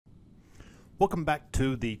Welcome back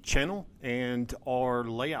to the channel and our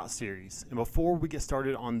layout series. And before we get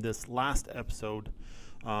started on this last episode,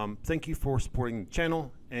 thank you for supporting the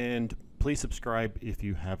channel and please subscribe if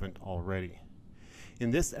you haven't already.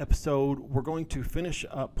 In this episode, we're going to finish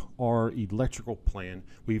up our electrical plan.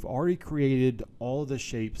 We've already created all the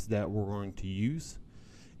shapes that we're going to use,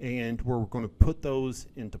 and we're going to put those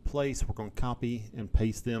into place. We're going to copy and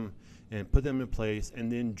paste them and put them in place,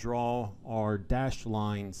 and then draw our dashed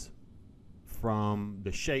lines from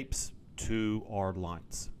the shapes to our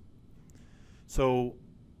lines. So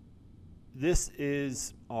this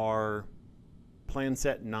is our plan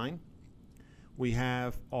set 9. We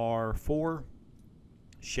have our 4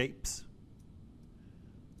 shapes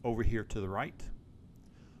over here to the right.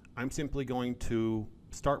 I'm simply going to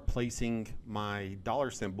start placing my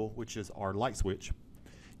dollar symbol, which is our light switch,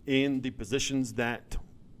 in the positions that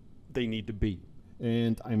they need to be.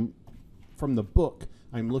 And I'm from the book,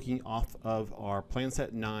 I'm looking off of our plan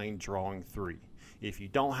set 9 drawing 3. If you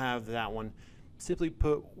don't have that one, simply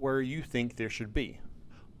put where you think there should be.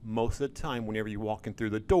 Most of the time, whenever you're walking through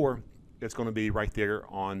the door, it's going to be right there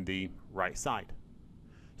on the right side.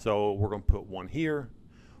 So we're going to put one here,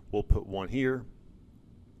 we'll put one here,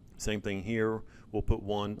 same thing here, we'll put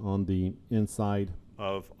one on the inside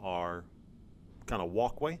of our kind of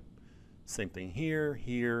walkway, same thing here,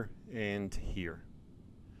 here, and here.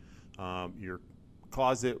 Your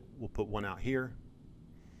closet, we'll put one out here.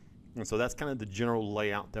 And so that's kind of the general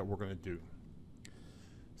layout that we're going to do.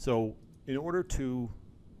 So in order to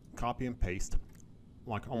copy and paste,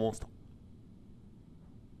 like almost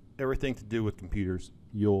everything to do with computers,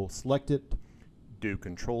 you'll select it, do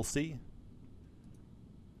Control C,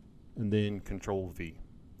 and then Control V.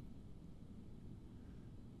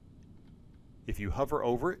 If you hover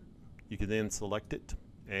over it, you can then select it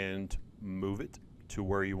and move it to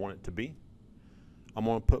where you want it to be. I'm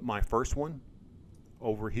going to put my first one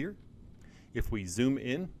over here. If we zoom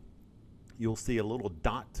in, you'll see a little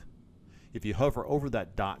dot. If you hover over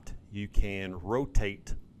that dot, you can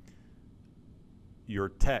rotate your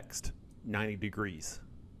text 90 degrees.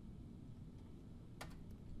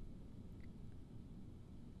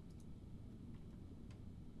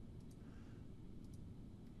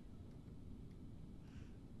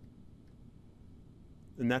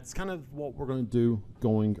 And that's kind of what we're going to do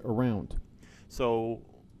going around. So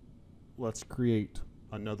let's create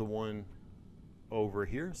another one over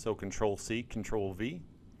here. So Control C, Control V.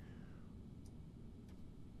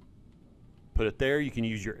 Put it there. You can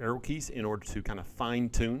use your arrow keys in order to kind of fine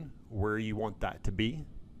tune where you want that to be.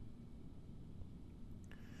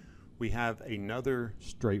 We have another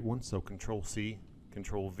straight one. So Control C,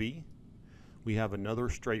 Control V. We have another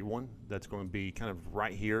straight one that's going to be kind of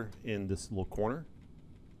right here in this little corner.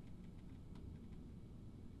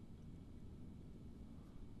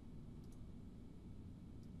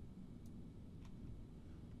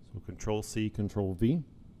 So Control C, Control V.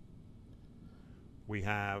 We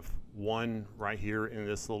have one right here in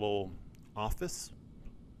this little office.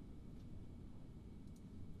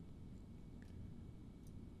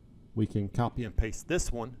 We can copy and paste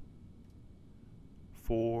this one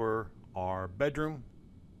for our bedroom.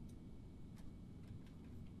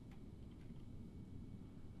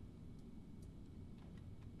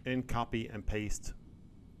 And copy and paste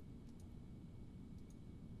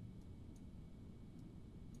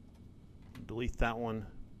delete that one,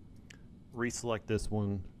 reselect this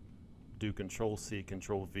one, do Control C,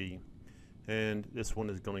 Control V, and this one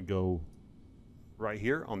is going to go right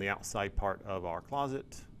here on the outside part of our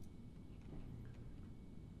closet.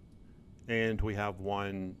 And we have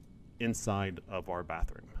one inside of our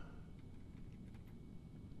bathroom.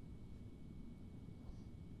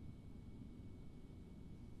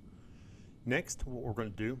 Next, what we're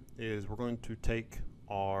going to do is we're going to take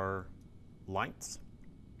our lights,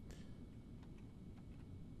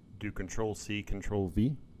 do Control C, Control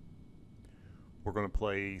V. We're going to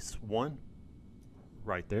place one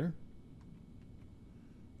right there.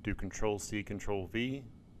 Do Control C, Control V.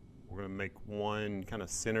 We're going to make one kind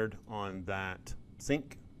of centered on that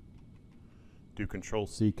sink. Do Control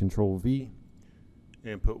C, Control V,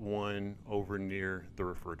 and put one over near the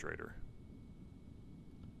refrigerator.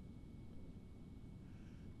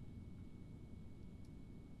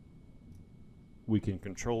 We can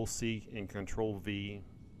Control C and Control V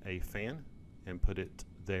a fan and put it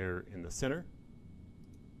there in the center.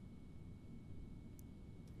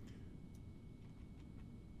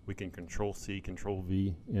 We can Control C, Control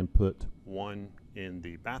V, and put one in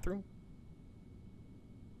the bathroom.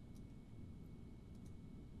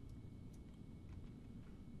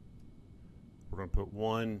 We're going to put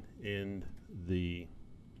one in the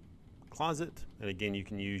closet, and again you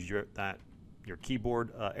can use that your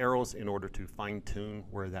keyboard arrows in order to fine tune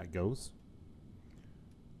where that goes.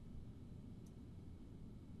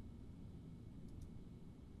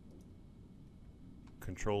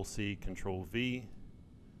 Control C, Control V.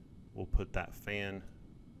 We'll put that fan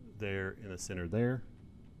there in the center there.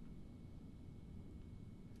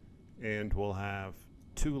 And we'll have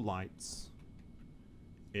two lights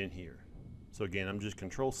in here. So again, I'm just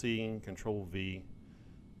Control C and Control V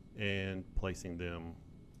and placing them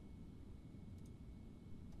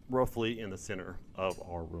roughly in the center of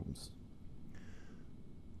our rooms.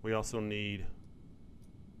 We also need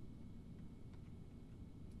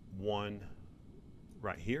one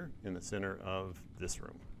right here in the center of this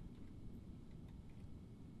room.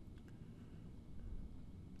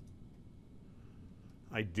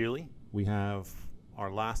 Ideally, we have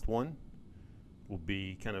our last one will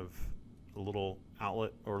be kind of a little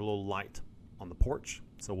outlet or a little light on the porch.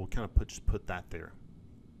 So we'll kind of just put that there.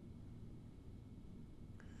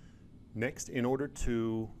 Next, in order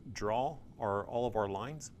to draw all of our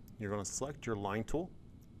lines, you're going to select your line tool.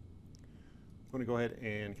 I'm going to go ahead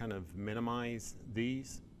and kind of minimize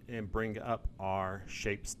these and bring up our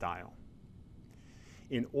shape style.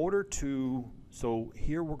 In order to, so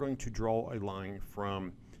here we're going to draw a line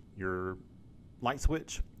from your light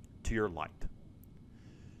switch to your light.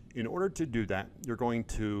 In order to do that, you're going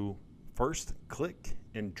to first click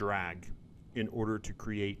and drag in order to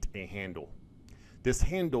create a handle. This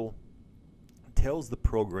handle tells the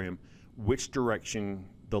program which direction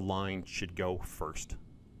the line should go first.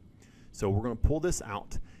 So we're going to pull this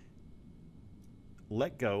out,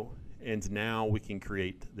 let go, and now we can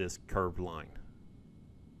create this curved line.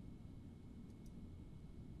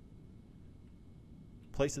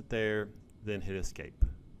 Place it there, then hit escape.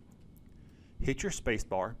 Hit your space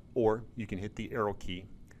bar, or you can hit the arrow key,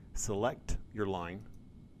 select your line.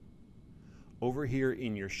 Over here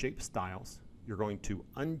in your shape styles, you're going to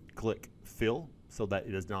unclick fill so that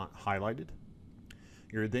it is not highlighted.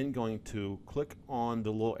 You're then going to click on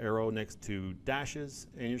the little arrow next to dashes,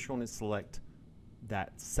 and you're just going to select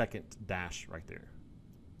that second dash right there.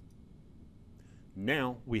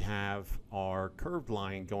 Now we have our curved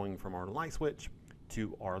line going from our light switch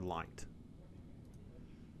to our light.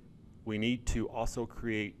 We need to also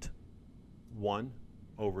create one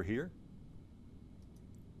over here.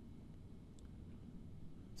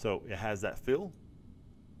 So it has that fill.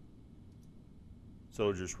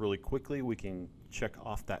 So just really quickly we can check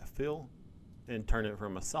off that fill and turn it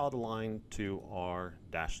from a solid line to our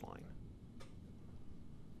dash line.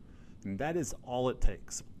 And that is all it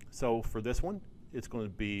takes. So for this one, it's going to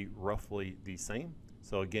be roughly the same.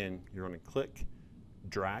 So again, you're going to click,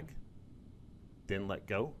 drag, then let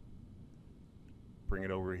go, bring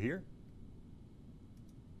it over here.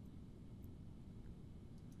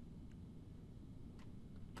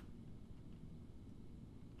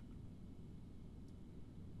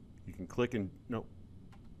 You can click and, nope.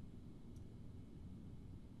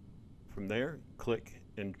 From there, click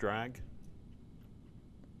and drag.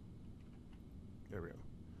 There we go.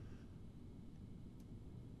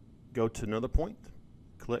 Go to another point,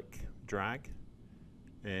 click, drag,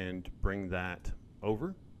 and bring that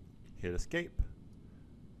over. Hit escape.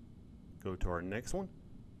 Go to our next one.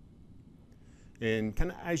 And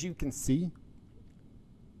kind of as you can see,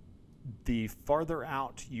 the farther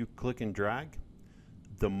out you click and drag,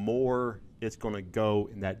 the more it's going to go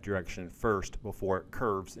in that direction first before it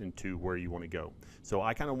curves into where you want to go. So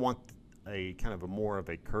I kind of want a kind of a more of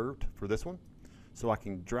a curved for this one. So I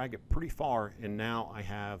can drag it pretty far, and now I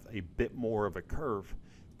have a bit more of a curve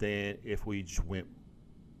than if we just went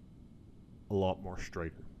a lot more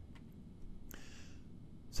straighter.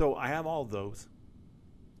 So I have all of those.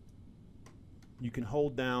 You can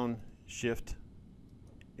hold down Shift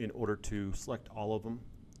in order to select all of them,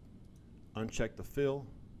 uncheck the fill,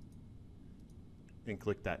 and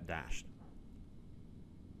click that dash.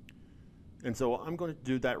 And so I'm going to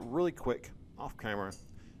do that really quick off camera,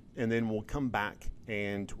 and then we'll come back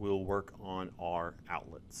and we'll work on our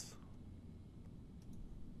outlets.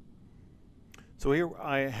 So here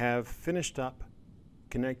I have finished up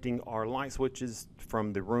connecting our light switches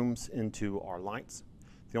from the rooms into our lights.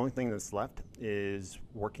 The only thing that's left is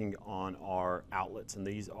working on our outlets, and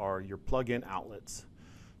these are your plug-in outlets.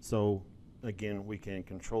 So again, we can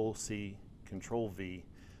Control C, Control V,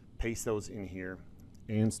 paste those in here,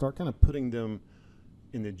 and start kind of putting them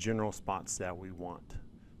in the general spots that we want.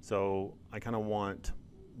 So I kind of want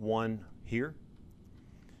one here.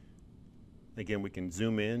 Again, we can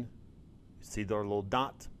zoom in, see our little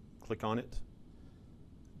dot, click on it.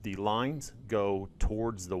 The lines go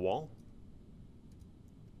towards the wall.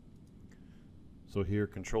 So here,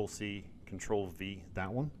 Control C, Control V,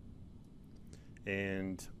 that one.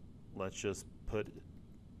 And let's just put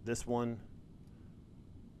this one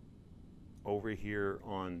over here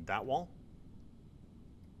on that wall.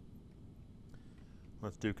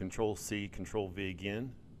 Let's do Control C, Control V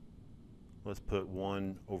again. Let's put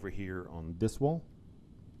one over here on this wall.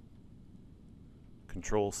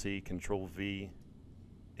 Control C, Control V,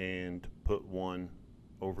 and put one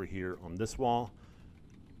over here on this wall.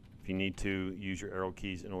 If you need to, use your arrow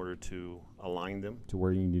keys in order to align them to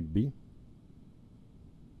where you need to be.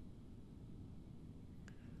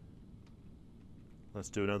 Let's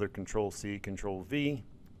do another Control C, Control V,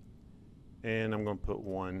 and I'm going to put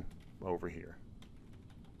one over here.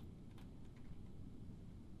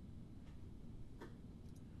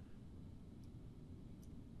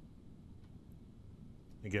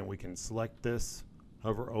 Again, we can select this,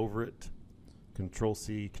 hover over it, Control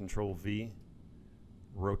C, Control V,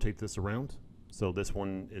 rotate this around. So this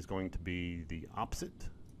one is going to be the opposite.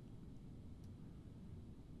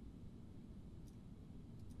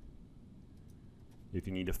 If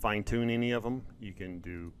you need to fine tune any of them, you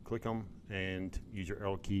can click them and use your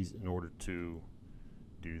arrow keys in order to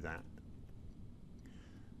do that.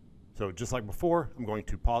 So just like before, I'm going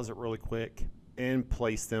to pause it really quick and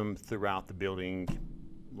place them throughout the building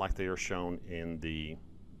like they are shown in the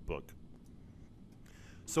book.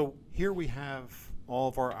 So here we have all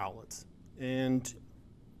of our outlets, and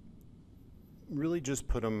really just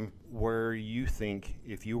put them where you think,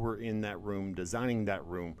 if you were in that room, designing that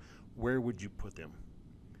room, where would you put them?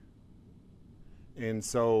 And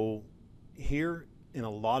so here in a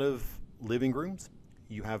lot of living rooms,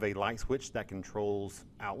 you have a light switch that controls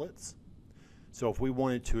outlets. So if we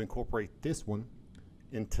wanted to incorporate this one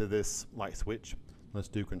into this light switch, let's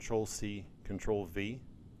do Control C, Control V,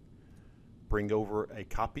 bring over a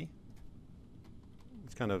copy.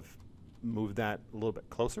 Let's kind of move that a little bit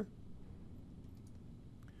closer.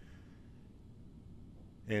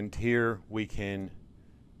 And here we can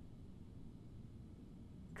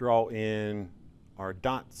draw in our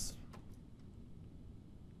dots.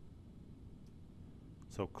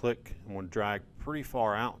 So click, and we'll drag pretty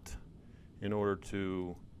far out in order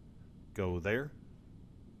to go there.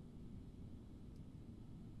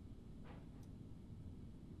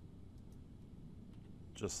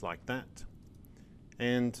 Just like that.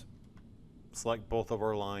 And select both of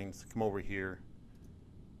our lines, come over here,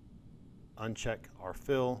 uncheck our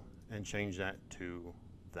fill, and change that to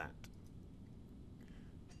that.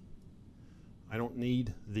 I don't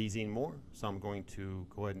need these anymore, so I'm going to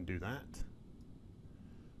go ahead and do that.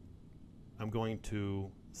 I'm going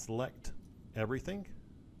to select everything.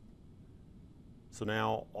 So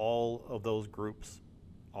now all of those groups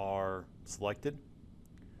are selected.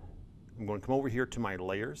 I'm going to come over here to my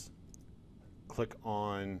layers, click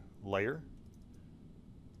on layer,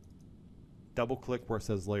 double click where it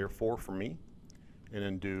says layer 4 for me, and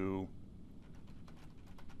then do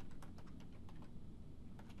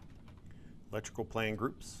electrical plan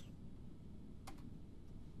groups.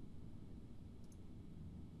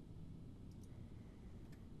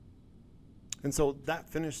 And so that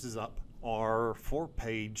finishes up our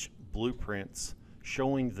 4-page blueprints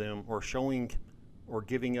showing them, or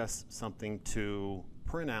giving us something to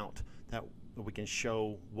print out that we can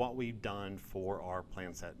show what we've done for our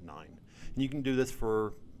plan set 9. And you can do this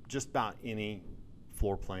for just about any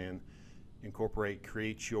floor plan.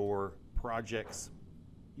 Create your projects,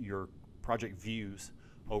 your project views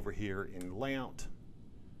over here in layout,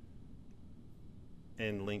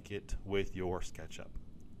 and link it with your SketchUp.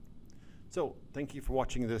 So thank you for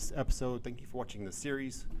watching this episode. Thank you for watching this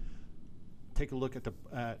series. Take a look at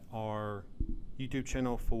our YouTube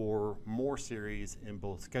channel for more series in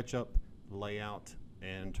both SketchUp, layout,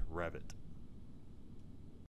 and Revit.